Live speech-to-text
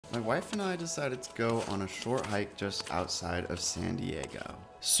My wife and I decided to go on a short hike just outside of San Diego.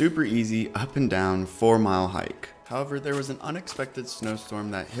 Super easy, up and down, 4-mile hike. However, there was an unexpected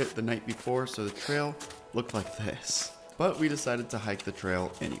snowstorm that hit the night before, so the trail looked like this. But we decided to hike the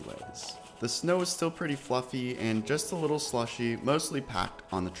trail anyways. The snow was still pretty fluffy and just a little slushy, mostly packed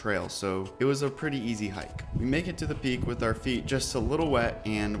on the trail, so it was a pretty easy hike. We make it to the peak with our feet just a little wet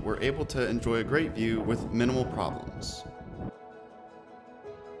and we're able to enjoy a great view with minimal problems.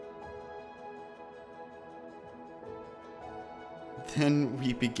 Then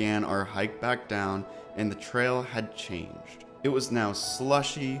we began our hike back down and the trail had changed. It was now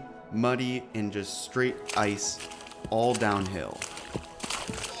slushy, muddy, and just straight ice all downhill.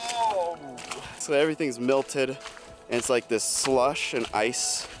 So everything's melted and it's like this slush and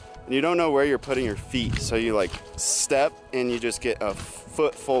ice and you don't know where you're putting your feet, so you like step and you just get a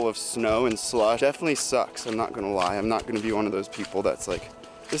foot full of snow and slush. Definitely sucks, I'm not gonna lie. I'm not gonna be one of those people that's like,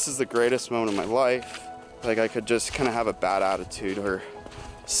 this is the greatest moment of my life. Like I could just kind of have a bad attitude or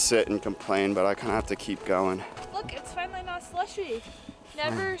sit and complain, but I kind of have to keep going. Look, it's finally not slushy.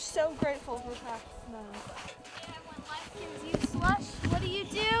 Never so grateful for packed snow. Yeah, when life gives you slush, what do?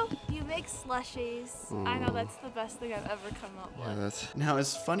 You make slushies. I know, that's the best thing I've ever come up with. Now,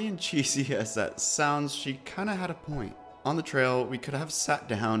 as funny and cheesy as that sounds, she kind of had a point. On the trail, we could have sat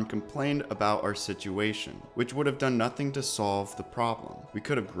down, complained about our situation, which would have done nothing to solve the problem. We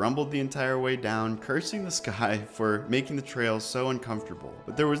could have grumbled the entire way down, cursing the sky for making the trail so uncomfortable.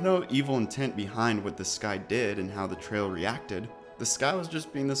 But there was no evil intent behind what the sky did and how the trail reacted. The sky was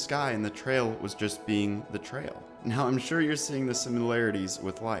just being the sky and the trail was just being the trail. Now, I'm sure you're seeing the similarities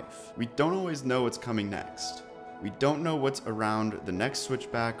with life. We don't always know what's coming next. We don't know what's around the next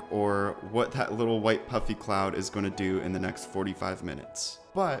switchback or what that little white puffy cloud is going to do in the next 45 minutes.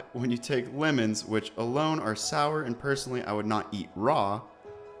 But when you take lemons, which alone are sour and personally I would not eat raw,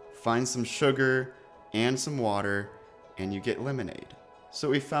 find some sugar and some water and you get lemonade.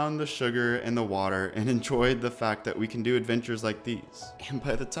 So we found the sugar and the water and enjoyed the fact that we can do adventures like these. And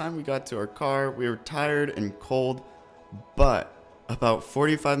by the time we got to our car, we were tired and cold, but about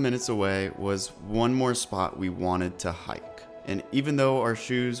 45 minutes away was one more spot we wanted to hike. And even though our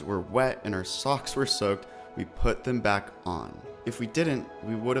shoes were wet and our socks were soaked, we put them back on. If we didn't,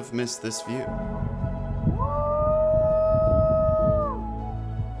 we would have missed this view.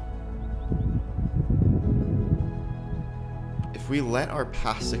 If we let our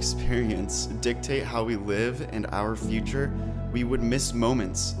past experience dictate how we live and our future, we would miss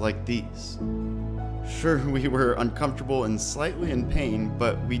moments like these. Sure, we were uncomfortable and slightly in pain,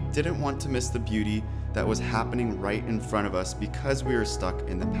 but we didn't want to miss the beauty that was happening right in front of us because we were stuck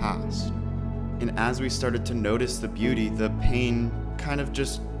in the past. And as we started to notice the beauty, the pain kind of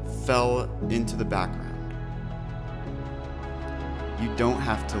just fell into the background. You don't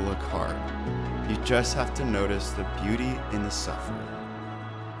have to look hard. You just have to notice the beauty in the suffering.